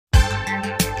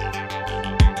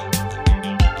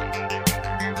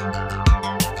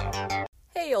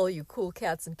all you cool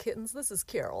cats and kittens. This is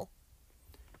Carol.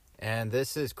 And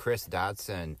this is Chris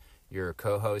Dotson, your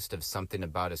co-host of Something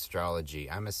About Astrology.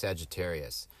 I'm a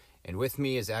Sagittarius. And with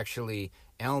me is actually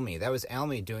Almy. That was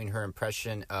Almy doing her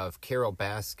impression of Carol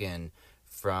Baskin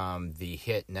from the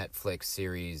hit Netflix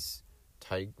series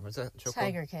what's that show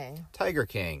Tiger called? King. Tiger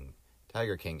King.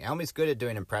 Tiger King. Almy's good at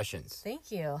doing impressions.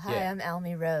 Thank you. Hi, Yeah. I'm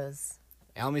Almy Rose.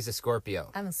 Almy's a Scorpio.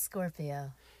 I'm a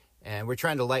Scorpio. And we're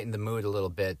trying to lighten the mood a little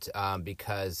bit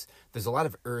because there's a lot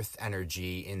of earth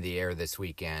energy in the air this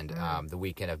weekend, the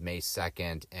weekend of May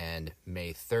 2nd and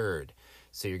May 3rd.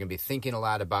 So you're going to be thinking a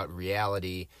lot about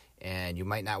reality, and you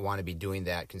might not want to be doing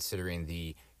that considering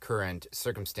the current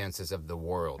circumstances of the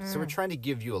world. So we're trying to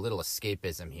give you a little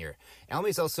escapism here.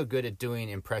 Almy's also good at doing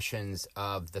impressions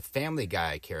of the Family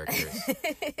Guy characters.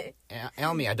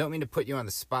 Almy, I don't mean to put you on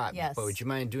the spot, Yes. but would you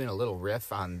mind doing a little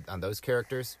riff on those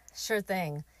characters? Sure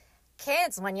thing.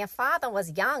 Kids, when your father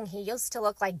was young, he used to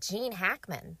look like Gene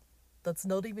Hackman. That's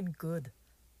not even good.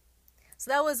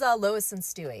 So that was Lois and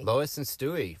Stewie. Lois and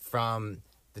Stewie from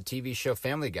the TV show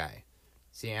Family Guy.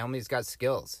 See, Almy's got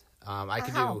skills. I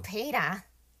could do... Peter.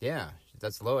 Yeah,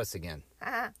 that's Lois again.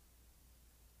 Uh,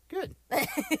 Good.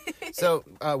 So,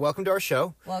 welcome to our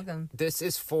show. Welcome. This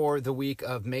is for the week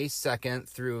of May 2nd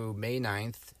through May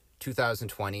 9th,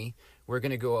 2020. We're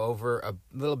going to go over a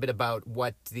little bit about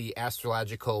what the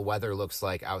astrological weather looks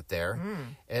like out there.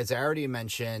 As I already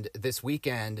mentioned, this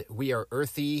weekend we are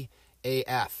earthy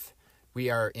AF. We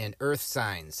are in earth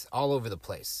signs all over the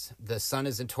place. The sun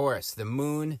is in Taurus. The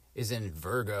moon is in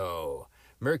Virgo.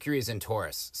 Mercury is in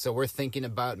Taurus. So we're thinking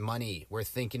about money. We're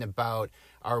thinking about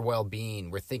our well-being.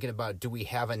 We're thinking about, do we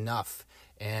have enough?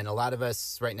 And a lot of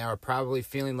us right now are probably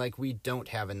feeling like we don't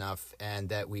have enough and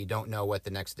that we don't know what the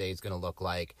next day is going to look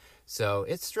like. So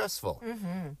it's stressful.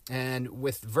 And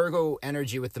with Virgo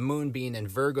energy, with the moon being in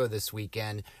Virgo this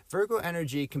weekend, Virgo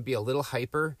energy can be a little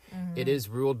hyper. It is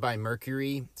ruled by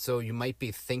Mercury, so you might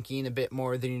be thinking a bit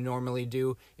more than you normally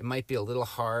do. It might be a little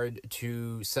hard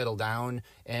to settle down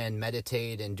and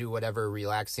meditate and do whatever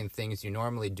relaxing things you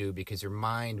normally do because your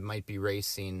mind might be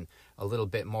racing a little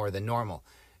bit more than normal.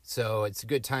 So it's a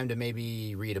good time to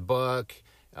maybe read a book,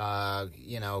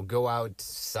 go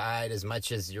outside as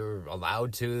much as you're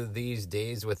allowed to these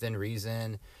days within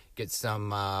reason, get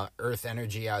some earth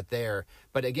energy out there.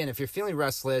 But again, if you're feeling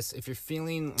restless, if you're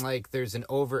feeling like there's an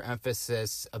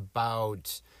overemphasis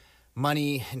about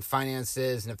money and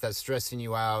finances, and if that's stressing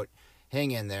you out,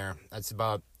 hang in there. That's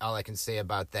about all I can say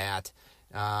about that.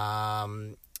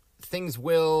 Things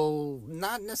will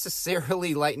not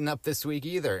necessarily lighten up this week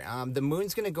either. The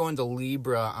moon's going to go into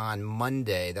Libra on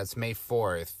Monday. That's May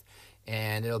 4th.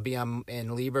 And it'll be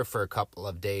in Libra for a couple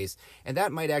of days. And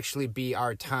that might actually be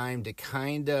our time to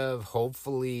kind of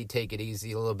hopefully take it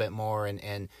easy a little bit more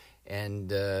and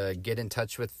get in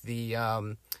touch with the,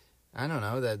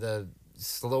 the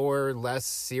slower, less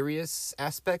serious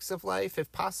aspects of life,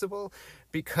 if possible.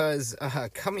 Because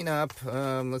coming up,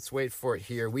 let's wait for it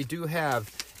here, we do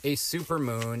have a super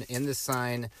moon in the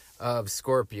sign of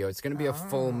Scorpio. It's going to be a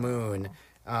full moon.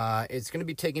 It's going to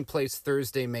be taking place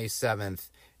Thursday, May 7th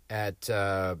at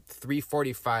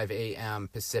 3:45 a.m.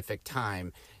 Pacific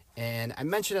time. And I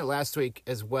mentioned it last week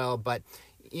as well, but,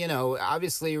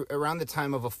 obviously around the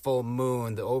time of a full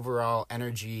moon, the overall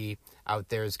energy out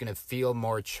there is going to feel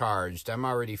more charged. I'm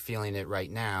already feeling it right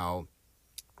now.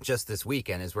 Just this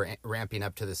weekend as we're ramping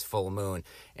up to this full moon.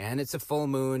 And it's a full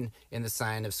moon in the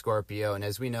sign of Scorpio. And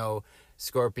as we know,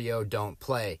 Scorpio don't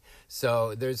play.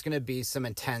 So there's going to be some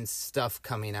intense stuff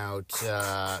coming out.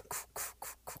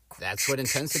 That's what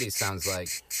intensity sounds like.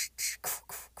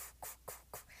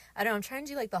 I don't know, I'm trying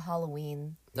to do like the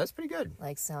Halloween That's pretty good.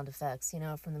 like sound effects,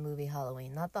 from the movie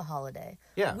Halloween, not the holiday.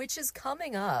 Yeah. Which is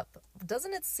coming up.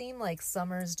 Doesn't it seem like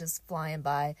summer's just flying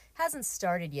by? Hasn't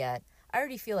started yet. I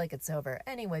already feel like it's over.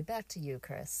 Anyway, back to you,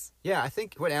 Chris. Yeah, I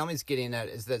think what Almy's getting at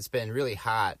is that it's been really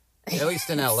hot, at least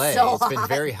in LA. So it's been hot.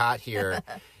 very hot here.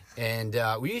 And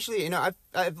we usually,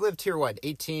 I've lived here,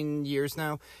 18 years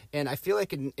now? And I feel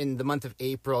like in the month of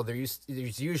April, there's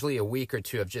usually a week or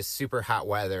two of just super hot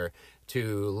weather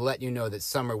to let you know that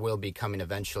summer will be coming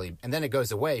eventually. And then it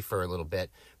goes away for a little bit.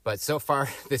 But so far,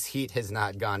 this heat has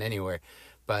not gone anywhere.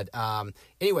 But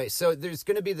anyway, so there's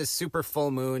going to be this super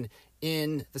full moon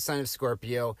in the sign of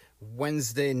Scorpio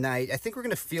Wednesday night. I think we're going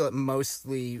to feel it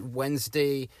mostly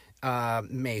Wednesday,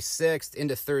 May 6th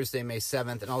into Thursday, May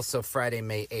 7th, and also Friday,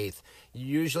 May 8th.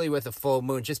 Usually with a full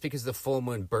moon, just because the full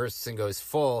moon bursts and goes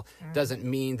full doesn't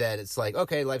mean that it's like,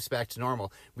 okay, life's back to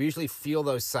normal. We usually feel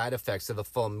those side effects of the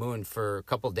full moon for a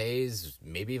couple days,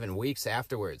 maybe even weeks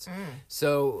afterwards.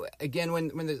 So again, when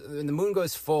the moon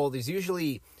goes full, there's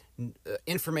usually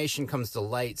information comes to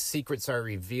light, secrets are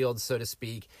revealed, so to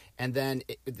speak, and then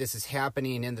this is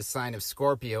happening in the sign of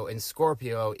Scorpio, and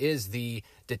Scorpio is the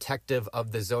detective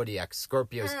of the zodiac.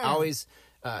 Scorpio's always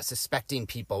suspecting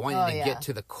people, wanting to get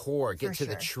to the core, get to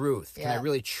the truth. Can I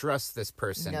really trust this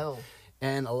person? No.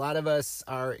 And a lot of us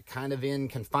are kind of in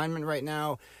confinement right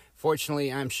now.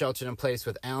 Fortunately, I'm sheltered in place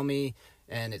with Almy,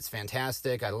 and it's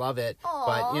fantastic. I love it. Aww.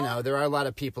 But, you know, there are a lot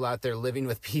of people out there living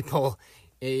with people.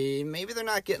 Maybe they're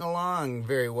not getting along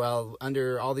very well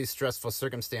under all these stressful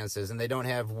circumstances, and they don't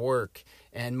have work,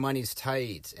 and money's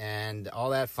tight, and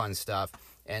all that fun stuff.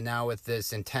 And now with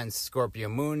this intense Scorpio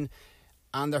moon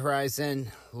on the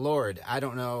horizon, Lord, I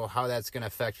don't know how that's going to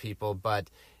affect people,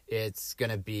 but it's going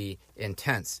to be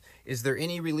intense. Is there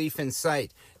any relief in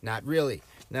sight? Not really.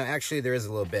 No, actually, there is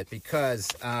a little bit, because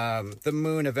the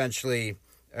moon eventually,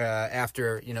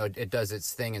 after, you know, it does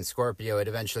its thing in Scorpio, it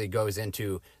eventually goes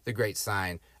into the great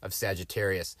sign of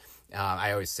Sagittarius.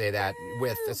 I always say that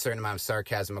with a certain amount of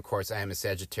sarcasm. Of course, I am a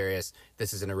Sagittarius.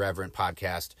 This is an irreverent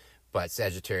podcast, but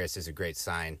Sagittarius is a great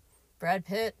sign. Brad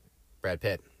Pitt.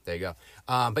 There you go.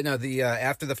 But no, the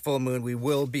after the full moon, we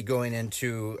will be going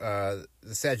into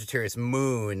the Sagittarius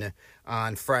moon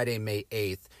on Friday, May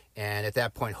 8th. And at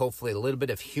that point, hopefully a little bit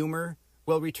of humor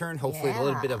will return. Hopefully a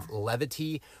little bit of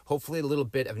levity. Hopefully a little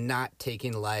bit of not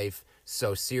taking life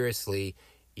so seriously,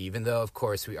 even though, of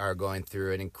course, we are going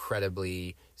through an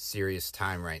incredibly serious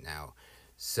time right now.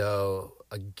 So,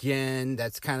 again,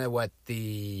 that's kind of what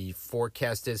the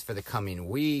forecast is for the coming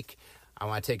week. I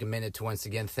want to take a minute to once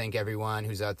again thank everyone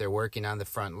who's out there working on the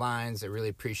front lines. I really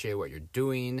appreciate what you're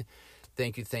doing.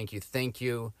 Thank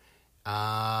you.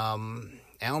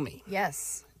 Almy.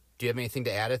 Yes. Do you have anything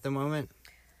to add at the moment?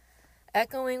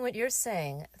 Echoing what you're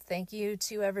saying, thank you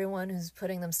to everyone who's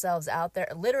putting themselves out there,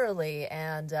 literally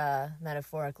and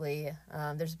metaphorically.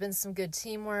 There's been some good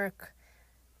teamwork.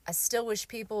 I still wish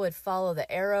people would follow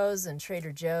the arrows in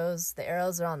Trader Joe's. The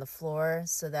arrows are on the floor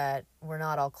so that we're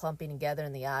not all clumping together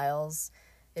in the aisles.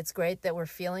 It's great that we're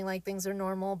feeling like things are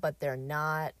normal, but they're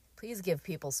not. Please give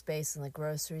people space in the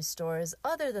grocery stores.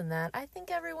 Other than that, I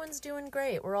think everyone's doing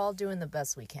great. We're all doing the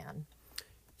best we can.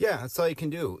 Yeah, that's all you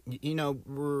can do. You know,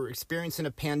 we're experiencing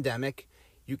a pandemic.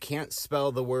 You can't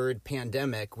spell the word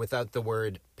pandemic without the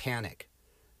word panic.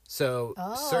 So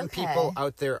certain people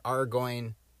out there are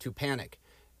going to panic.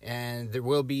 And there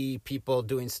will be people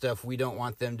doing stuff we don't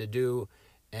want them to do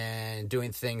and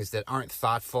doing things that aren't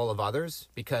thoughtful of others,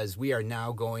 because we are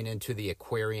now going into the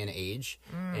Aquarian age.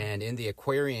 And in the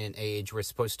Aquarian age, we're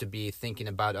supposed to be thinking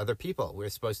about other people. We're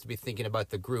supposed to be thinking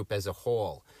about the group as a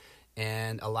whole.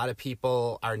 And a lot of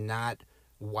people are not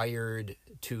wired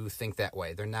to think that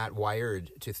way. They're not wired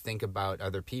to think about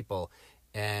other people.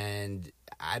 And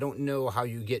I don't know how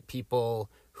you get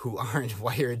people who aren't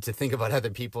wired to think about other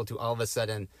people to all of a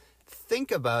sudden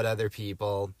think about other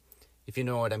people, if you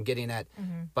know what I'm getting at.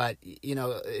 But, you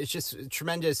know, it's just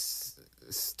tremendous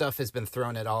stuff has been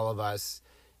thrown at all of us.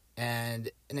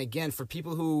 And again, for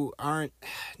people who aren't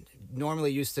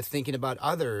normally used to thinking about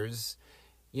others,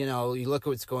 you know, you look at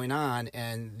what's going on,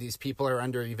 and these people are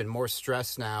under even more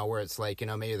stress now, where it's like, you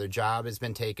know, maybe their job has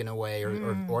been taken away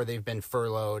or they've been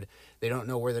furloughed. They don't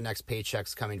know where their next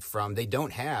paycheck's coming from. They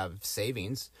don't have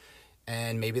savings,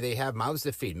 and maybe they have mouths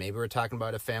to feed. Maybe we're talking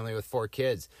about a family with 4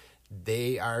 kids.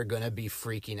 They are going to be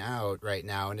freaking out right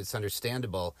now, and it's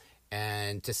understandable.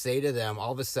 And to say to them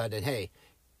all of a sudden, hey,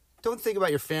 don't think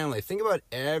about your family. Think about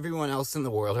everyone else in the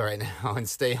world right now and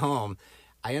stay home.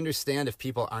 I understand if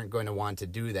people aren't going to want to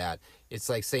do that. It's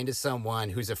like saying to someone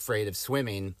who's afraid of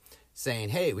swimming, saying,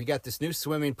 hey, we got this new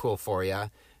swimming pool for you.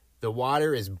 The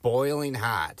water is boiling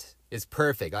hot. It's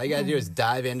perfect. All you got to do is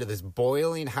dive into this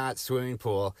boiling hot swimming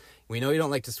pool. We know you don't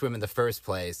like to swim in the first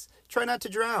place. Try not to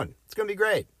drown. It's going to be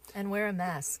great. And wear a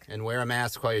mask. And wear a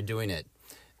mask while you're doing it.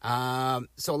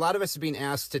 So a lot of us are being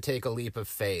asked to take a leap of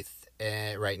faith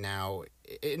right now,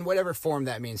 in whatever form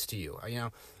that means to you, you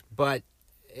know. But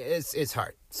it's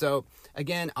hard. So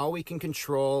again, all we can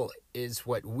control is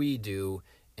what we do,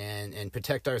 and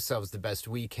protect ourselves the best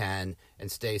we can, and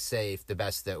stay safe the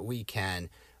best that we can,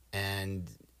 and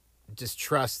just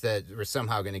trust that we're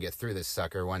somehow going to get through this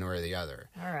sucker one way or the other.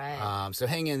 All right. So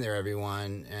hang in there,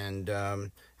 everyone. And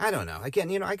I don't know. Again,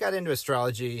 you know, I got into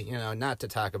astrology, you know, not to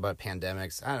talk about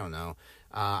pandemics. I don't know.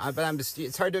 But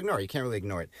it's hard to ignore. You can't really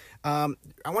ignore it. I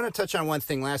want to touch on one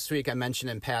thing. Last week I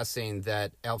mentioned in passing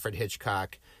that Alfred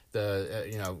Hitchcock,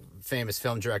 the famous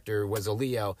film director, was a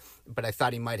Leo, but I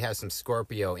thought he might have some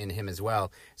Scorpio in him as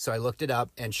well. So I looked it up,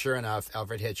 and sure enough,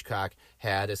 Alfred Hitchcock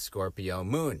had a Scorpio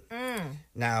moon.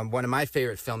 Now, one of my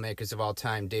favorite filmmakers of all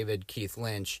time, David Keith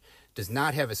Lynch, does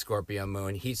not have a Scorpio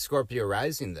moon. He's Scorpio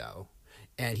rising, though.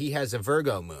 and he has a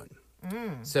Virgo moon.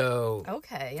 So,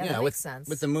 Okay, yeah, you that know, makes sense.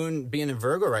 with the moon being in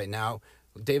Virgo right now,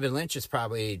 David Lynch is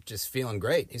probably just feeling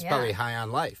great. He's probably high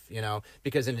on life, you know,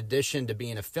 because in addition to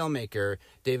being a filmmaker,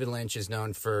 David Lynch is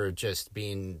known for just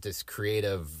being this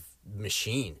creative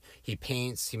machine. He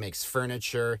paints, he makes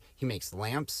furniture, he makes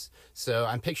lamps. So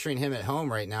I'm picturing him at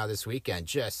home right now this weekend,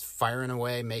 just firing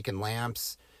away, making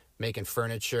lamps, making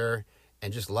furniture,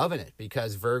 and just loving it,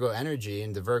 because Virgo energy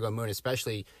and the Virgo moon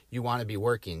especially, you want to be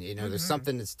working. You know, there's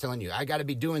something that's telling you, I got to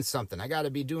be doing something. I got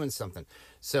to be doing something.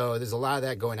 So there's a lot of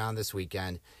that going on this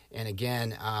weekend. And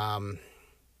again, I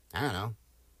don't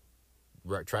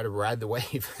know, try to ride the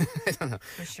wave. I don't know.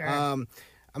 For sure.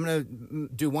 I'm going to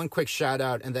do one quick shout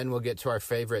out, and then we'll get to our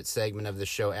favorite segment of the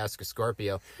show, Ask a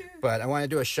Scorpio. But I want to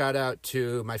do a shout out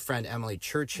to my friend Emily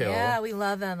Churchill. Yeah, we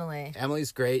love Emily.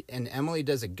 Emily's great, and Emily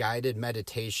does a guided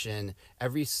meditation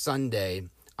every Sunday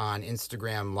on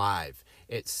Instagram Live.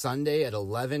 It's Sunday at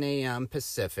 11 a.m.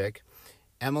 Pacific.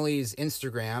 Emily's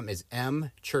Instagram is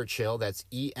M Churchill. That's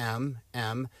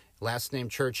E-M-M, last name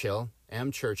Churchill,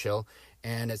 M Churchill.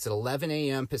 And it's at 11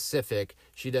 a.m. Pacific.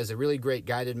 She does a really great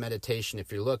guided meditation.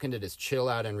 If you're looking to just chill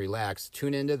out and relax,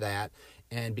 tune into that.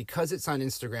 And because it's on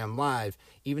Instagram Live,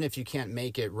 even if you can't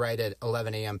make it right at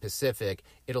 11 a.m. Pacific,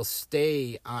 it'll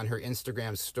stay on her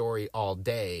Instagram story all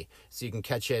day. So you can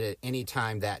catch it at any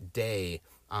time that day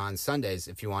on Sundays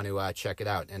if you want to check it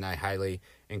out. And I highly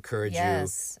encourage you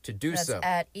to do That's so.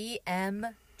 at E.M.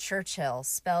 Churchill,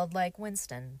 spelled like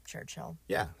Winston Churchill.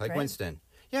 Yeah, like right? Winston.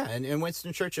 Yeah, and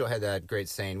Winston Churchill had that great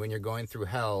saying, when you're going through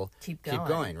hell, Keep keep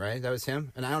going, right? That was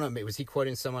him? And I don't know, was he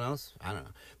quoting someone else? I don't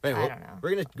know. But anyway, I don't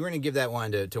know. we're gonna give that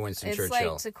one to Winston It's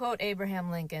Churchill. like, to quote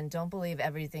Abraham Lincoln, don't believe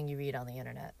everything you read on the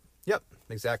internet. Yep,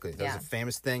 exactly. That Yeah. was a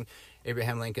famous thing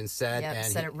Abraham Lincoln said. Yeah,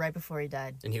 and said it right before he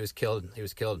died. And he was killed. He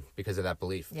was killed because of that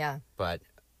belief. Yeah. But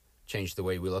changed the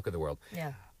way we look at the world.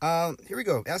 Yeah. Here we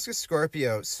go. Ask a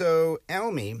Scorpio. So,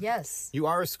 Elmi, Yes. you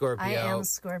are a Scorpio. I am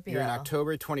Scorpio. You're an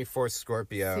October 24th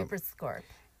Scorpio. Super Scorp.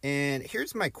 And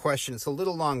here's my question. It's a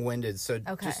little long-winded, so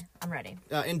Okay, just I'm ready.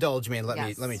 indulge me and let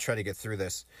Yes. me try to get through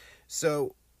this.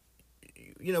 So,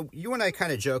 you know, you and I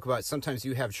kind of joke about sometimes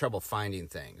you have trouble finding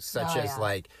things, such as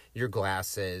like your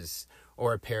glasses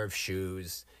or a pair of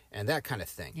shoes and that kind of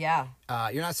thing. Yeah.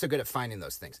 You're not so good at finding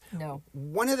those things. No.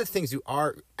 One of the things you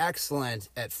are excellent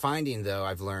at finding, though,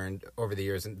 I've learned over the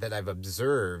years and that I've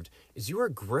observed, is you are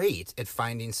great at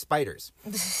finding spiders.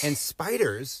 And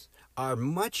spiders are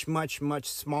much, much, much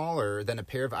smaller than a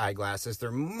pair of eyeglasses.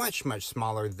 They're much, much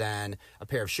smaller than a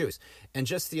pair of shoes. And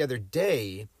just the other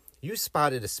day, you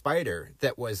spotted a spider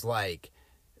that was like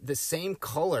the same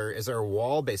color as our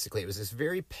wall, basically. It was this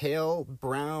very pale,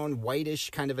 brown,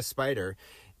 whitish kind of a spider.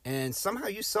 And somehow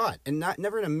you saw it. And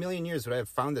never in a million years would I have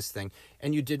found this thing.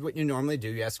 And you did what you normally do.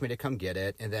 You asked me to come get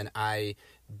it. And then I,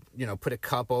 put a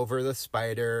cup over the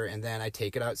spider. And then I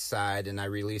take it outside and I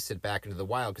release it back into the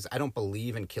wild. Because I don't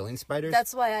believe in killing spiders.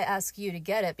 That's why I ask you to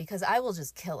get it, because I will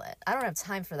just kill it. I don't have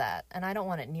time for that, and I don't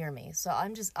want it near me. So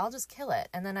I'll just kill it.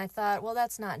 And then I thought, well,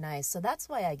 that's not nice. So that's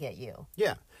why I get you.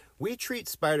 Yeah. We treat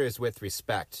spiders with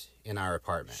respect in our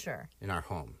apartment. Sure. In our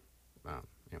home.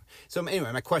 So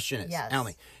anyway, my question is, Yes.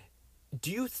 Almy,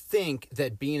 do you think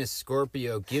that being a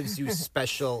Scorpio gives you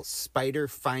special spider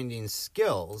finding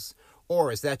skills,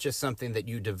 or is that just something that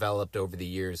you developed over the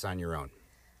years on your own?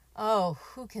 Oh,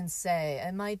 who can say?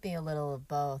 It might be a little of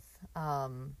both. I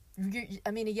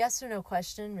mean, a yes or no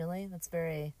question, really? That's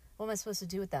very... What am I supposed to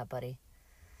do with that, buddy?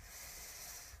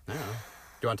 I don't know. Do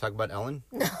you want to talk about Ellen?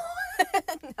 No.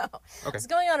 Okay. I was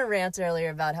going on a rant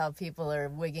earlier about how people are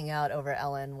wigging out over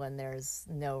Ellen when there's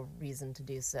no reason to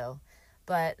do so.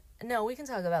 But no, we can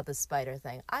talk about the spider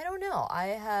thing. I don't know. I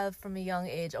have, from a young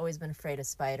age, always been afraid of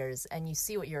spiders, and you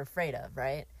see what you're afraid of,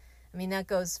 right? I mean, that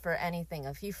goes for anything.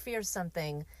 If you fear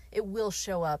something, it will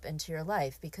show up into your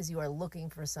life because you are looking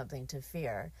for something to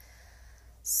fear.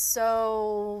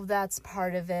 So that's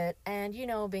part of it. And,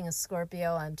 being a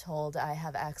Scorpio, I'm told I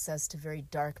have access to very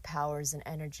dark powers and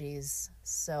energies.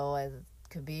 So it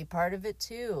could be part of it,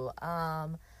 too.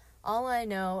 All I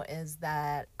know is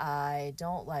that I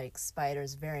don't like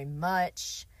spiders very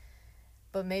much.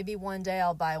 But maybe one day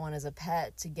I'll buy one as a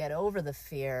pet to get over the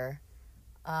fear.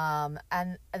 And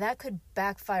that could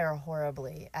backfire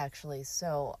horribly, actually.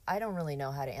 So I don't really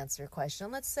know how to answer your question.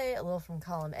 Let's say a little from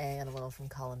column A and a little from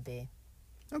column B.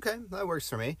 Okay, that works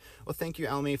for me. Well, thank you,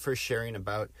 Almy, for sharing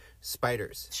about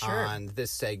spiders on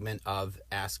this segment of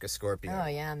Ask a Scorpio. Oh,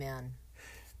 yeah, man.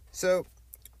 So,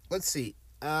 let's see.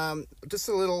 Just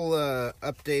a little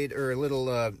update or a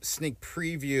little sneak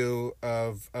preview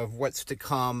of what's to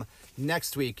come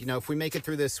next week. If we make it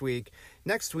through this week,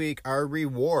 next week our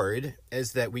reward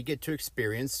is that we get to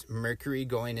experience Mercury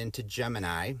going into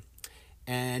Gemini.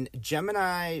 And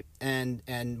Gemini and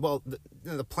well,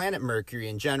 the planet Mercury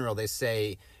in general, they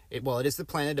say, it is the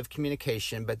planet of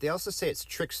communication, but they also say it's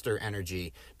trickster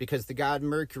energy because the god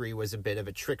Mercury was a bit of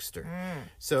a trickster.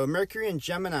 So Mercury and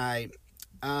Gemini,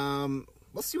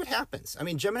 we'll see what happens. I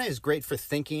mean, Gemini is great for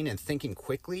thinking and thinking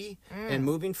quickly and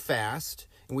moving fast.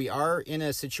 And we are in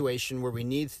a situation where we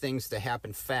need things to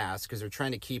happen fast because we're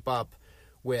trying to keep up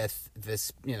with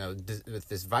this, with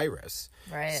this virus.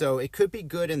 Right. So it could be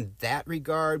good in that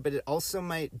regard, but it also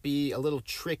might be a little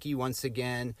tricky once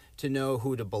again to know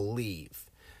who to believe.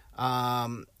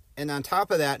 And on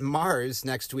top of that, Mars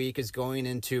next week is going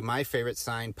into my favorite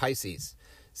sign, Pisces.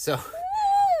 So,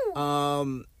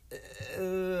 I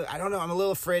don't know. I'm a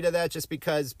little afraid of that just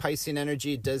because Piscean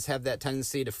energy does have that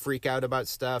tendency to freak out about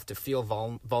stuff, to feel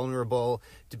vulnerable,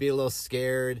 to be a little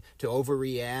scared, to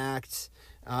overreact.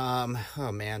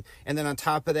 Oh man. And then on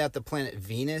top of that, the planet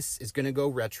Venus is going to go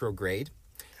retrograde.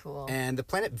 Cool. And the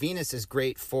planet Venus is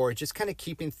great for just kind of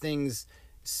keeping things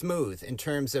smooth in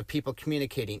terms of people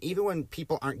communicating. Even when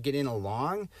people aren't getting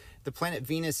along, the planet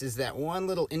Venus is that one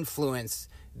little influence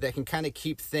that can kind of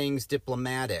keep things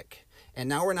diplomatic. And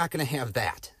now we're not going to have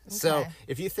that. Okay. So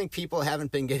if you think people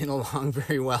haven't been getting along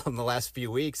very well in the last few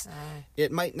weeks,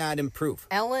 it might not improve.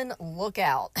 Ellen, look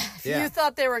out. If you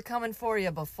thought they were coming for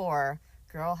you before,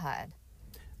 girl, hide.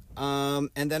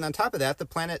 And then on top of that, the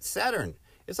planet Saturn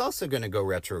is also going to go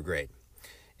retrograde.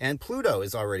 And Pluto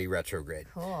is already retrograde.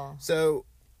 Cool. So,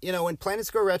 when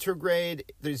planets go retrograde,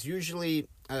 there's usually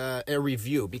a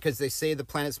review because they say the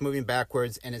planet's moving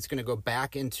backwards and it's going to go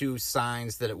back into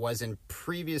signs that it was in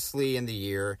previously in the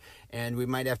year, and we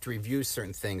might have to review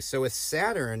certain things. So with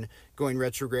Saturn going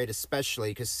retrograde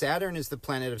especially, because Saturn is the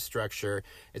planet of structure,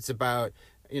 it's about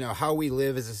how we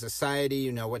live as a society,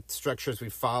 what structures we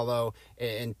follow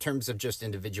in terms of just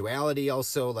individuality,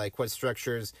 also like what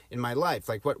structures in my life,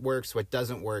 like what works, what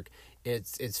doesn't work.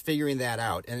 It's figuring that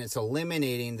out, and it's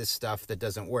eliminating the stuff that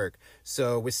doesn't work.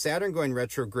 So with Saturn going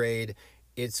retrograde,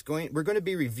 we're going to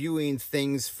be reviewing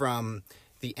things from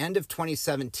the end of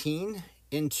 2017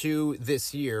 into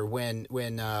this year when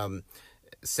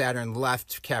Saturn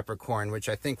left Capricorn, which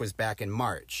I think was back in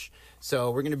March.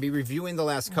 So we're going to be reviewing the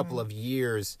last couple of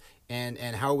years and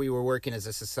how we were working as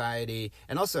a society,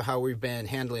 and also how we've been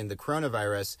handling the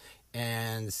coronavirus,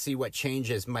 and see what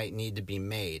changes might need to be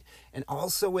made. And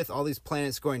also with all these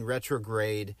planets going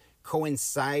retrograde,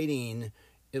 coinciding,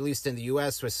 at least in the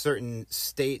U.S., with certain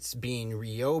states being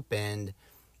reopened,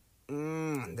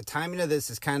 the timing of this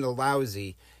is kind of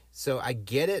lousy. So I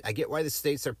get it. I get why the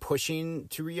states are pushing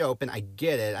to reopen. I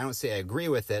get it. I don't say I agree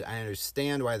with it. I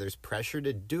understand why there's pressure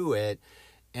to do it.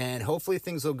 And hopefully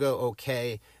things will go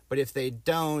okay. But if they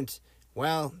don't,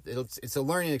 well, it's a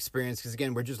learning experience because,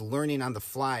 again, we're just learning on the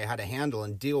fly how to handle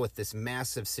and deal with this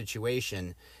massive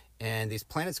situation. And these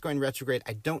planets going retrograde,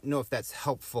 I don't know if that's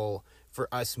helpful for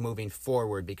us moving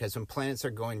forward, because when planets are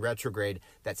going retrograde,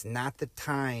 that's not the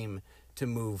time to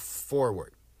move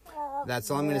forward.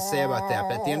 That's all I'm going to say about that.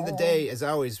 But at the end of the day, as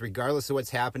always, regardless of what's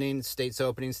happening, states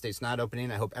opening, states not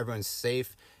opening, I hope everyone's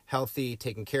safe, healthy,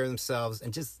 taking care of themselves,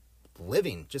 and just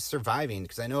living, just surviving.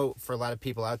 Because I know for a lot of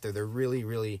people out there, they're really,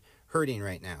 really hurting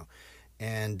right now.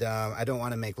 And I don't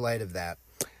want to make light of that.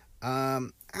 I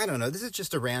don't know. This is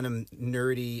just a random,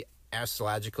 nerdy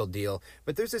astrological deal.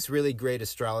 But there's this really great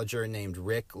astrologer named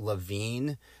Rick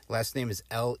Levine. Last name is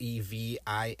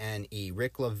Levine.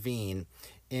 Rick Levine.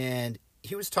 And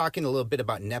he was talking a little bit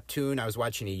about Neptune. I was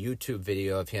watching a YouTube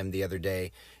video of him the other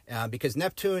day because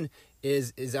Neptune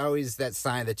is always that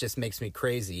sign that just makes me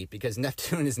crazy, because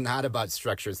Neptune is not about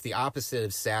structure. It's the opposite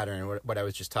of Saturn, what I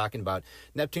was just talking about.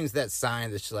 Neptune's that sign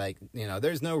that's like,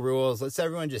 there's no rules. Let's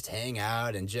everyone just hang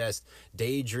out and just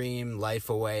daydream life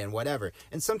away and whatever.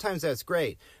 And sometimes that's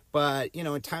great. But,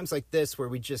 in times like this where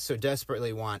we just so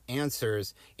desperately want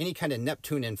answers, any kind of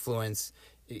Neptune influence,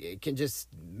 it can just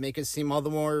make us seem all the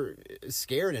more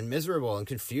scared and miserable and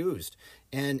confused.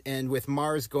 And with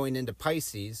Mars going into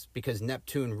Pisces, because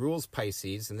Neptune rules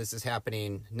Pisces, and this is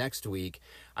happening next week,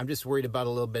 I'm just worried about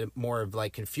a little bit more of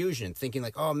like confusion, thinking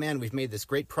like, oh man, we've made this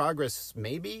great progress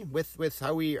maybe with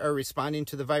how we are responding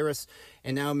to the virus.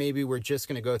 And now maybe we're just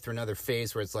going to go through another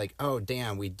phase where it's like, oh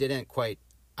damn, we didn't quite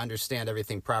understand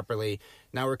everything properly.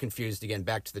 Now we're confused again,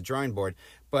 back to the drawing board.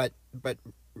 But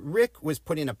Rick was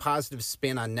putting a positive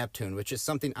spin on Neptune, which is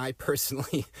something I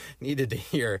personally needed to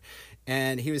hear.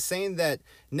 And he was saying that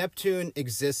Neptune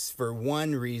exists for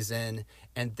one reason,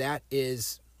 and that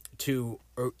is to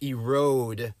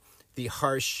erode the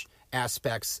harsh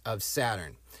aspects of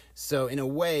Saturn. So in a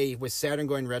way, with Saturn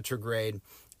going retrograde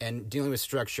and dealing with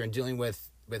structure and dealing with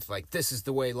like, this is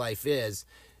the way life is,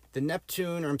 the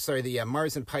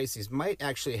Mars and Pisces might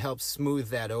actually help smooth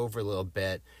that over a little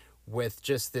bit with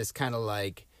just this kind of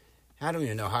like, I don't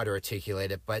even know how to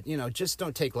articulate it, but, just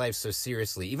don't take life so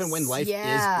seriously. Even when life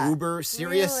is uber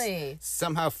serious, really.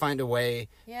 Somehow find a way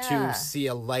to see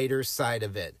a lighter side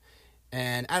of it.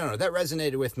 And I don't know, that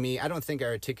resonated with me. I don't think I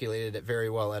articulated it very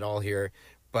well at all here.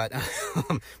 But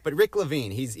Rick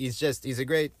Levine, he's a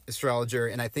great astrologer,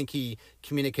 and I think he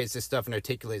communicates this stuff and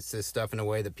articulates this stuff in a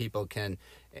way that people can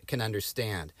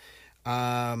understand.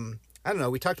 I don't know.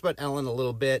 We talked about Ellen a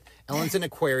little bit. Ellen's an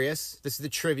Aquarius. This is the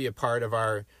trivia part of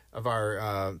our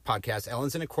podcast.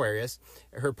 Ellen's an Aquarius.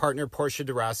 Her partner Portia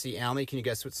de Rossi. Almy, can you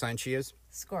guess what sign she is?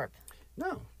 Scorp.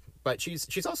 No, but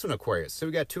she's also an Aquarius. So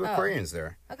we got two Aquarians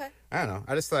there. Okay. I don't know.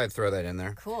 I just thought I'd throw that in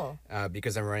there. Cool.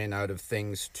 Because I'm running out of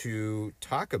things to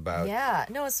talk about. Yeah.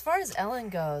 No, as far as Ellen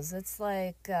goes, it's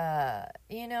like,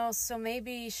 so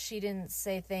maybe she didn't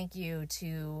say thank you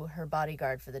to her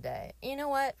bodyguard for the day. You know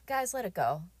what? Guys, let it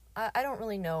go. I don't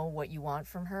really know what you want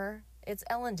from her. It's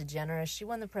Ellen DeGeneres. She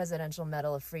won the Presidential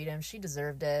Medal of Freedom. She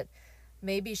deserved it.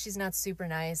 Maybe she's not super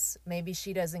nice. Maybe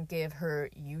she doesn't give her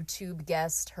YouTube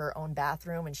guest her own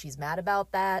bathroom and she's mad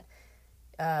about that.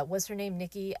 Was her name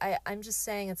Nikki? I'm just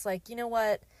saying, it's like, you know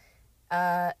what?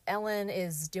 Ellen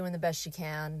is doing the best she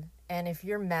can. And if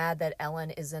you're mad that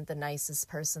Ellen isn't the nicest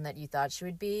person that you thought she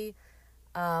would be,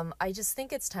 I just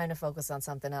think it's time to focus on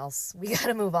something else. We got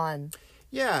to move on.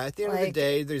 Yeah, at the end of the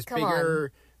day, there's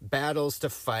bigger battles to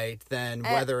fight than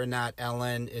whether or not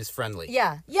Ellen is friendly.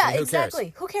 Yeah,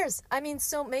 exactly. Who cares? I mean,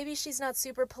 so maybe she's not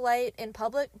super polite in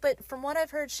public, but from what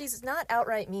I've heard, she's not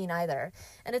outright mean either.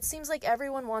 And it seems like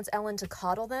everyone wants Ellen to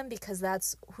coddle them because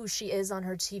that's who she is on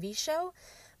her TV show.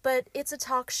 But it's a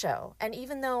talk show. And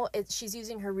even though she's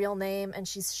using her real name and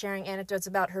she's sharing anecdotes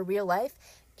about her real life,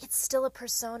 it's still a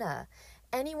persona.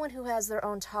 Anyone who has their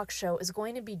own talk show is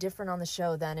going to be different on the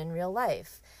show than in real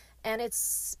life. And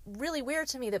it's really weird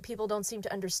to me that people don't seem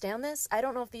to understand this. I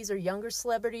don't know if these are younger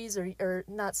celebrities or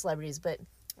not celebrities, but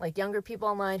like younger people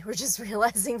online who are just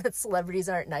realizing that celebrities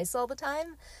aren't nice all the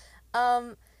time.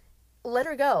 Let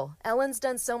her go. Ellen's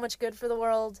done so much good for the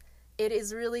world. It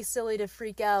is really silly to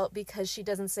freak out because she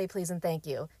doesn't say please and thank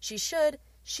you. She should.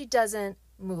 She doesn't.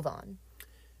 Move on.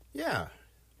 Yeah.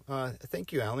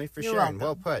 Thank you, Almy, for You're sharing.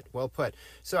 welcome. Well put.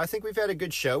 So I think we've had a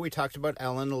good show. We talked about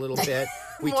Ellen a little bit.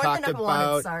 We More talked than I wanted,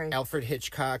 about sorry. Alfred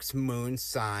Hitchcock's Moon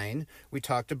sign. We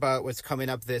talked about what's coming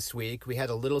up this week. We had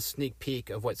a little sneak peek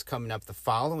of what's coming up the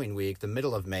following week, the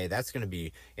middle of May. That's going to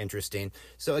be interesting.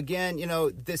 So again,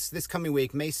 this coming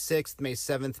week, May 6th, May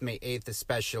 7th, May 8th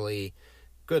especially,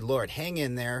 good Lord, hang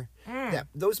in there.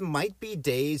 Those might be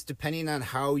days, depending on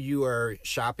how you are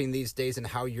shopping these days and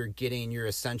how you're getting your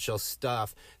essential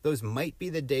stuff. Those might be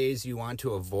the days you want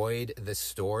to avoid the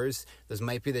stores. Those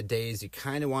might be the days you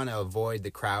kind of want to avoid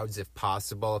the crowds if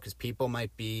possible, because people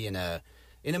might be in a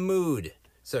mood,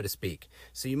 so to speak.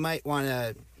 So you might want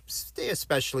to stay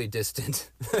especially distant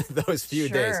those few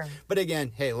days. But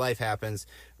again, hey, life happens,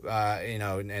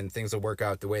 and things will work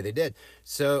out the way they did.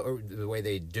 Or the way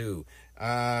they do.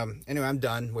 Anyway, I'm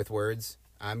done with words.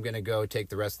 I'm going to go take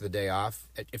the rest of the day off,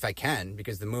 if I can,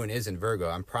 because the moon is in Virgo.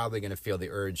 I'm probably going to feel the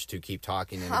urge to keep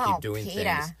talking and keep doing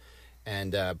things.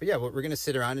 And, but yeah, we're going to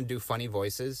sit around and do funny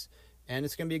voices, and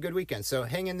it's going to be a good weekend. So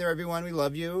hang in there, everyone. We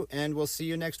love you, and we'll see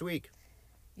you next week.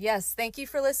 Yes, thank you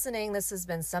for listening. This has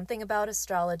been Something About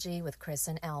Astrology with Chris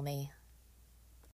and Almy.